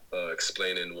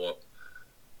explaining what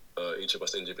each of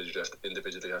us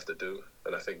individually have to do.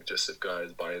 And I think just if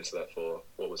guys buy into that for,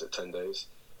 10 days,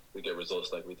 we get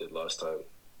results like we did last time.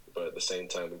 But at the same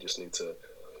time, we just need to...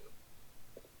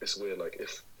 It's weird, like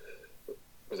because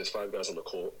there's 5 guys on the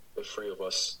court, if 3 of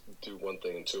us do one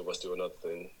thing and 2 of us do another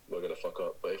thing, we're going to fuck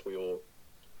up. But if we all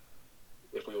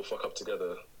fuck up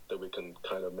together, then we can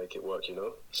kind of make it work,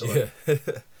 So yeah.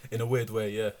 Like, in a weird way,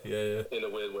 yeah. In a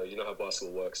weird way, you know how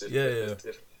basketball works.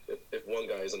 If one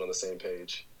guy isn't on the same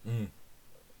page,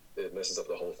 it messes up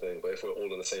the whole thing. But if we're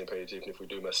all on the same page, even if we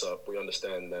do mess up, we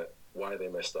understand that why they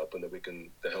messed up, and that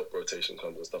the help rotation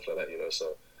comes and stuff like that,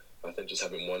 So I think just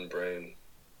having one brain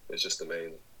is just the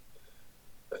main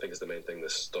thing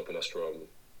that's stopping us from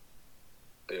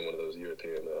being one of those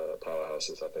European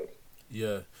powerhouses, I think.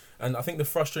 Yeah, and I think the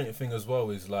frustrating thing as well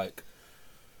is like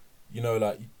you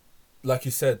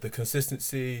said, the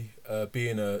consistency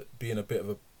being a bit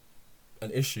of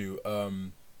an issue.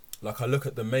 Like I look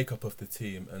at the makeup of the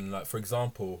team, and like for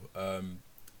example,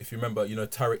 if you remember,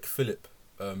 Tariq Phillip,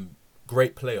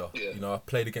 great player. Yeah. I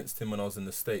played against him when I was in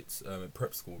the States in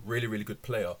prep school. Really, really good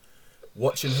player.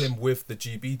 Watching him with the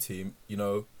GB team,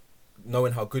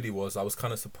 knowing how good he was, I was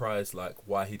kind of surprised like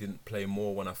why he didn't play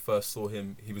more when I first saw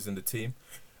him. He was in the team,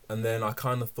 and then I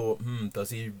kind of thought,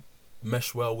 does he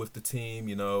mesh well with the team?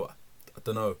 I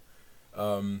don't know.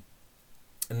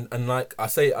 And like I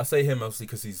say him obviously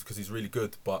because he's really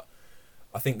good, but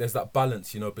I think there's that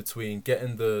balance, between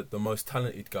getting the most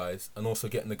talented guys and also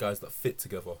getting the guys that fit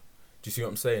together. Do you see what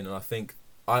I'm saying? And I think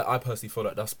I personally feel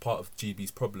like that's part of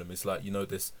GB's problem. It's like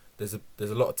there's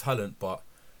a lot of talent, but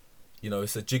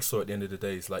it's a jigsaw at the end of the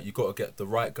day. It's like you got to get the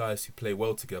right guys who play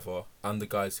well together and the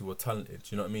guys who are talented. Do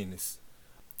you know what I mean?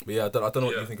 But yeah, I don't know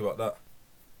what you think about that.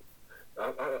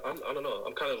 I don't know.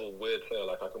 I'm kind of a weird player.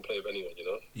 Like I can play with anyone,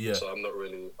 Yeah. So I'm not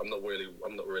really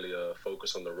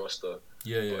focused on the roster.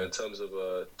 Yeah. But in terms of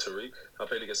Tariq, I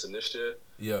played against him this year.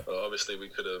 Yeah. Obviously, we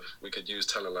could use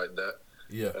talent like that.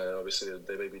 Yeah. Obviously,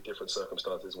 there may be different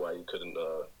circumstances why he couldn't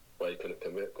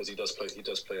commit, because he does play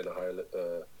in a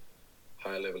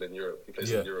higher level in Europe. He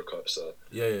plays in Euro Cup, so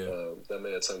that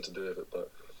may have time to do with it. But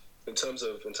in terms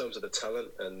of the talent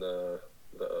and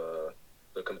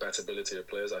the compatibility of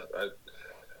players,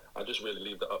 I just really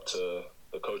leave that up to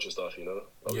the coaching staff.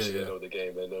 Obviously they know the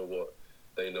game. They know what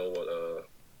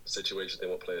situations they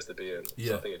want players to be in.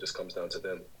 So I think it just comes down to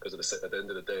them, because at the end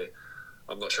of the day,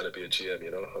 I'm not trying to be a GM.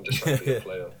 I'm just trying to be a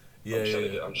player.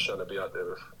 I'm just trying to be out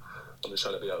there. I'm just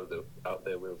trying to be out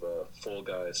there with 4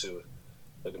 guys who are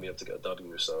going to be able to get a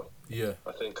W. So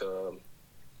I think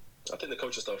the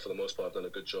coaching staff for the most part have done a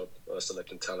good job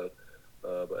selecting talent.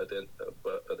 But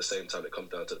at the same time, it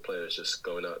comes down to the players just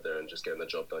going out there and just getting the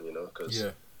job done. Because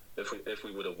if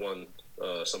we would have won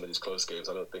some of these close games,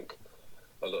 I don't think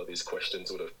a lot of these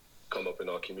questions would have come up in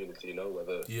our community.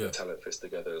 Whether the talent fits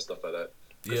together and stuff like that.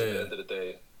 Because at the end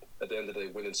of the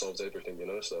day, winning solves everything.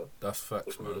 So that's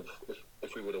facts,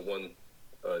 if we would have won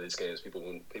these games, people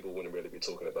wouldn't really be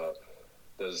talking about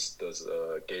does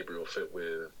Gabriel fit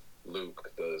with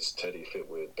Luke? Does Teddy fit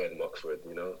with Ben Mockford?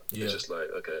 It's just like,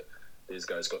 okay, these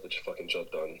guys got the fucking job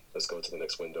done. Let's go to the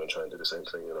next window and try and do the same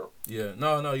thing. Yeah,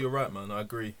 no, you're right, man. I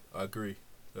agree.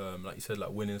 Like you said, like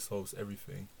winning solves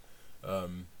everything.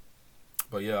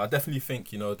 But yeah, I definitely think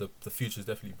the future is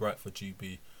definitely bright for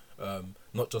GB.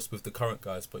 Not just with the current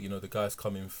guys, but the guys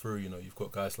coming through. You've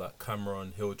got guys like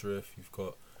Cameron, Hildreth. You've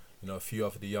got a few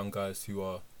other the young guys who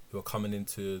are coming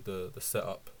into the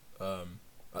setup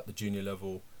at the junior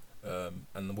level,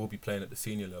 and will be playing at the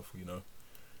senior level.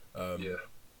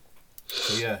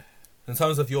 So yeah, in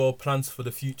terms of your plans for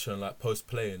the future and like post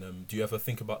playing, do you ever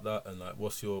think about that, and like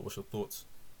what's your thoughts?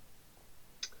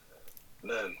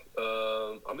 Man,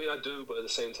 I mean I do, but at the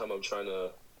same time I'm trying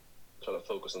to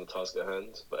focus on the task at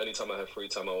hand. But anytime I have free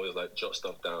time, I always like jot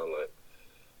stuff down, like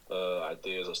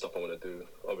ideas or stuff I want to do.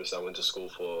 Obviously, I went to school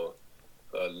for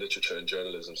literature and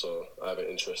journalism, so I have an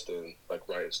interest in like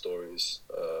writing stories.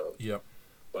 Yeah.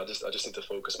 But I just need to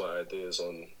focus my ideas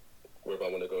on whether I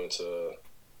want to go into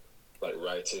like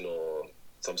writing or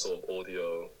some sort of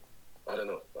audio. I don't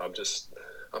know. I'm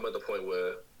at the point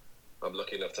where I'm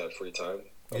lucky enough to have free time.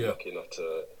 I'm lucky enough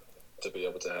to be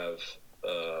able to have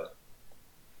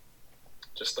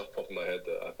just stuff pop in my head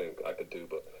that I think I could do,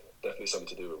 but definitely something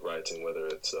to do with writing, whether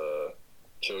it's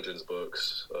children's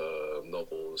books,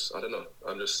 novels. I don't know.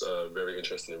 I'm just very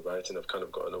interested in writing. I've kind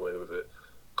of gotten away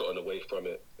from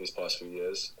it these past few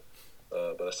years,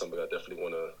 but that's something I definitely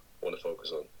want to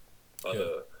focus on.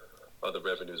 Other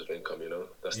revenues of income, you know.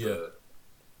 That's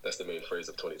the main phrase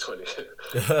of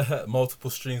 2020. Multiple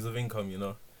streams of income, you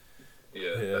know.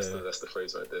 That's the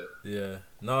phrase right there. Yeah.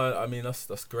 No, I mean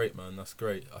that's great, man. That's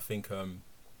great. I think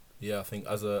I think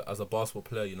as a basketball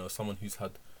player, you know, someone who's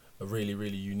had a really,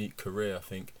 really unique career, I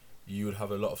think you would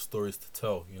have a lot of stories to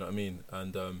tell, you know what I mean?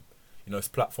 And you know, it's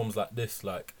platforms like this,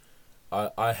 like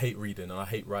I hate reading and I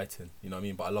hate writing, you know what I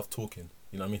mean, but I love talking,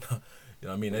 you know what I mean? You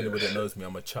know what I mean? Anybody that knows me,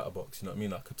 I'm a chatterbox, you know what I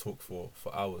mean? I could talk for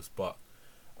hours, but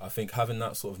I think having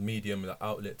that sort of medium, that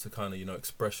outlet to kind of, you know,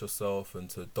 express yourself and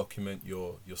to document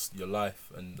your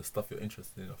life and the stuff you're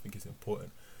interested in, I think is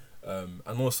important.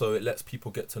 And also it lets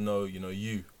people get to know, you know,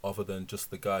 you other than just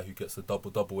the guy who gets a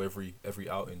double every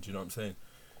outing. Do you know what I'm saying?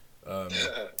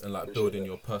 And like building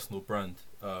your personal brand,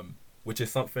 which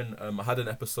is something. I had an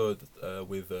episode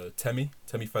with Temi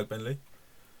Fagbenley.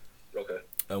 Okay.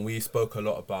 And we spoke a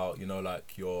lot about, you know,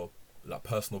 like your like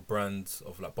personal brands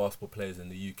of like basketball players in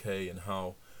the UK and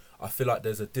how I feel like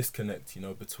there's a disconnect, you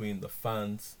know, between the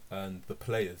fans and the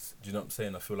players. Do you know what I'm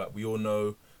saying? I feel like we all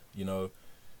know, you know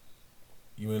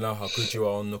how good you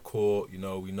are on the court, you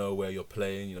know, we know where you're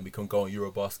playing, you know, we can go on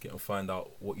Eurobasket and find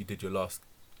out what you did your last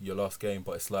game,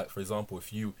 but it's like, for example,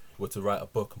 if you were to write a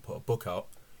book and put a book out,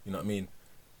 you know what I mean,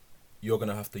 you're going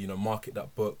to have to, you know, market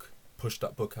that book, push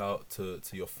that book out to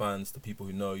your fans, to people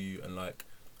who know you, and like,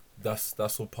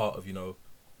 that's all part of, you know,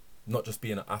 not just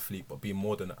being an athlete, but being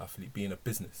more than an athlete, being a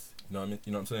business, you know what I mean,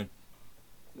 you know what I'm saying?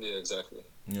 Yeah, exactly.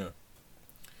 Yeah.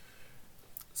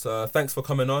 So thanks for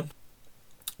coming on.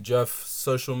 Do you have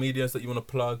social medias that you want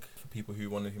to plug for people who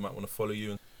might want to follow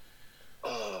you?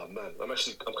 Oh man, I'm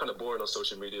kind of boring on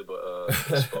social media, but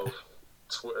it's both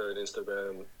Twitter and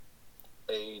Instagram.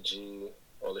 AG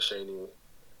Olaseni.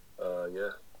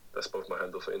 That's both my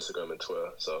handle for Instagram and Twitter.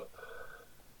 So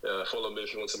follow me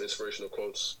if you want some inspirational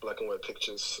quotes, black and white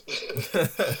pictures.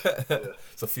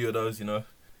 It's a few of those, you know.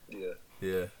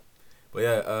 Yeah.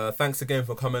 But thanks again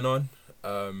for coming on.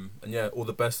 And all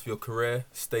the best for your career.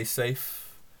 Stay safe.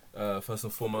 First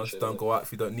and foremost, don't go out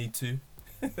if you don't need to.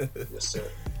 Yes, sir.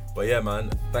 But yeah, man,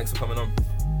 thanks for coming on.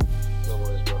 No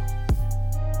worries, bro.